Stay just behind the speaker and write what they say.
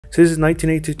This is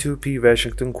 1982p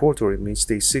Washington quarter in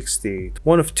mint-state 68,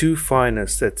 one of two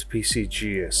finest at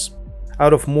PCGS.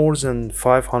 Out of more than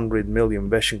 500 million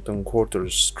Washington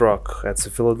quarters struck at the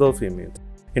Philadelphia Mint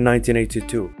in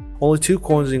 1982, only two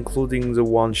coins, including the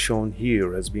one shown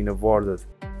here, has been awarded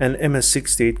an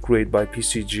MS68 grade by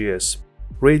PCGS.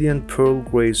 Radiant pearl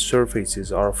gray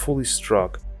surfaces are fully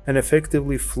struck and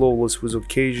effectively flawless with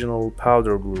occasional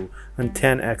powder blue and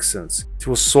tan accents. It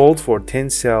was sold for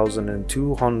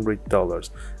 $10,200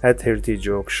 at Heritage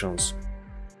Auctions.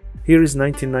 Here is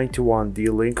 1991 D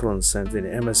Lincoln cent in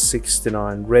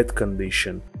MS69 red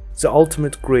condition, the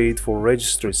ultimate grade for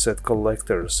registry set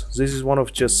collectors. This is one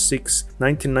of just 6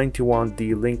 1991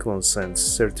 D Lincoln cents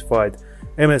certified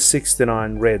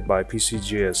MS69 red by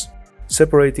PCGS,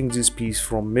 separating this piece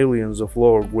from millions of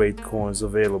lower grade coins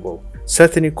available.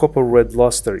 Satiny copper red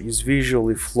luster is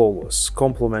visually flawless,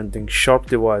 complementing sharp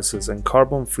devices and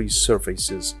carbon-free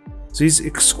surfaces. This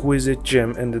exquisite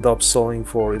gem ended up selling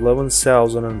for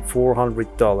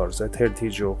 $11,400 at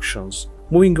Heritage Auctions.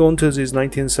 Moving on to this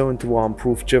 1971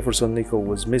 proof Jefferson nickel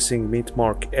with missing mint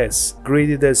mark S,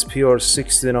 graded as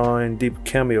PR69 Deep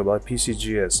Cameo by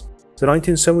PCGS. The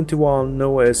 1971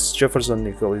 No S Jefferson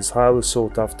nickel is highly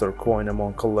sought after coin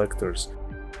among collectors.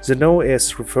 The No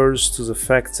S refers to the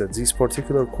fact that this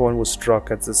particular coin was struck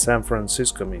at the San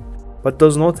Francisco Mint, but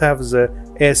does not have the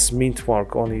S mint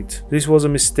mark on it. This was a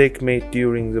mistake made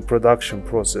during the production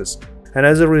process, and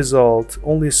as a result,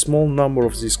 only a small number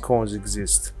of these coins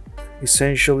exist.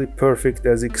 Essentially perfect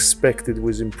as expected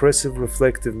with impressive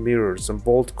reflective mirrors and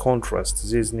bold contrast,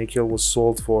 this nickel was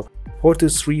sold for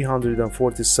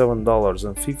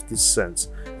 $4,347.50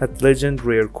 at Legend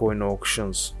Rare Coin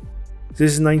Auctions.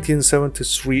 This is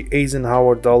 1973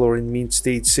 Eisenhower dollar in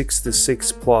mint-state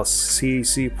 66 plus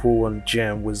CAC proven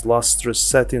gem with lustrous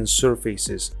satin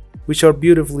surfaces, which are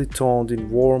beautifully toned in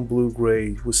warm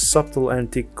blue-gray with subtle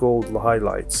antique gold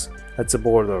highlights at the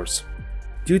borders.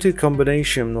 Due to a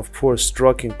combination of poor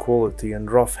striking quality and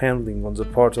rough handling on the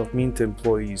part of mint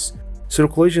employees,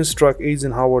 circulation-struck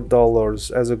Eisenhower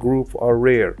dollars as a group are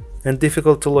rare and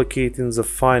difficult to locate in the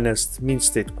finest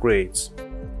mint-state grades.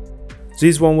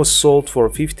 This one was sold for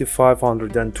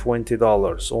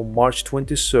 $5,520 on March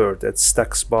 23rd at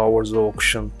Stack's Bowers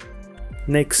auction.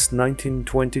 Next,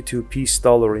 1922 peace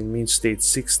dollar in mint-state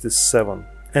 67.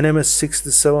 An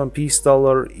MS67 peace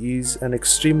dollar is an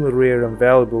extremely rare and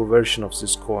valuable version of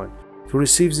this coin. To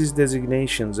receive this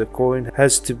designation, the coin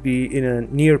has to be in a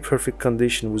near-perfect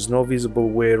condition with no visible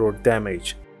wear or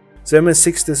damage. The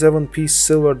MS67 piece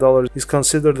silver dollar is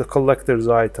considered a collector's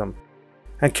item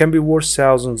and can be worth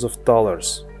thousands of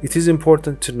dollars. It is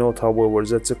important to note, however,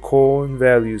 that the coin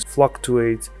values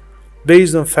fluctuate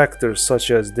based on factors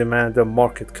such as demand and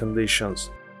market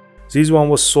conditions. This one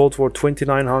was sold for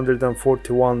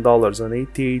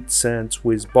 $2,941.88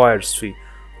 with buyer's fee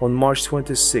on March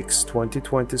 26,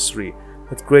 2023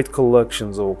 at Great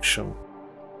Collections Auction.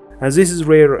 And this is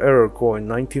rare error coin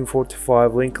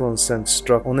 1945 Lincoln cent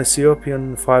struck on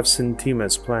Ethiopian 5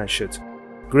 cm planchet,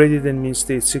 graded in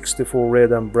mint-state 64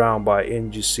 red and brown by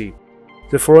NGC.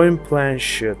 The foreign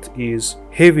planchet is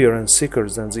heavier and thicker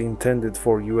than the intended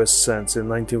for US cents in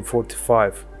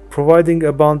 1945, providing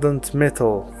abundant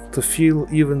metal to fill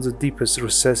even the deepest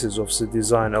recesses of the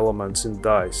design elements in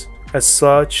dies. As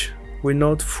such, we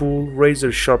note full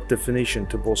razor-sharp definition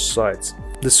to both sides.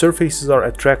 The surfaces are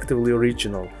attractively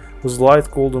original, with light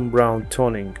golden brown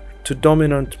toning to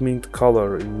dominant mint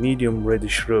color in medium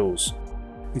reddish rose.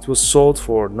 It was sold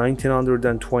for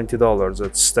 $1,920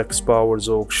 at Stack's Bowers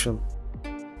auction.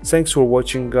 Thanks for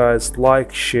watching guys,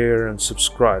 like, share and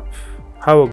subscribe. Have a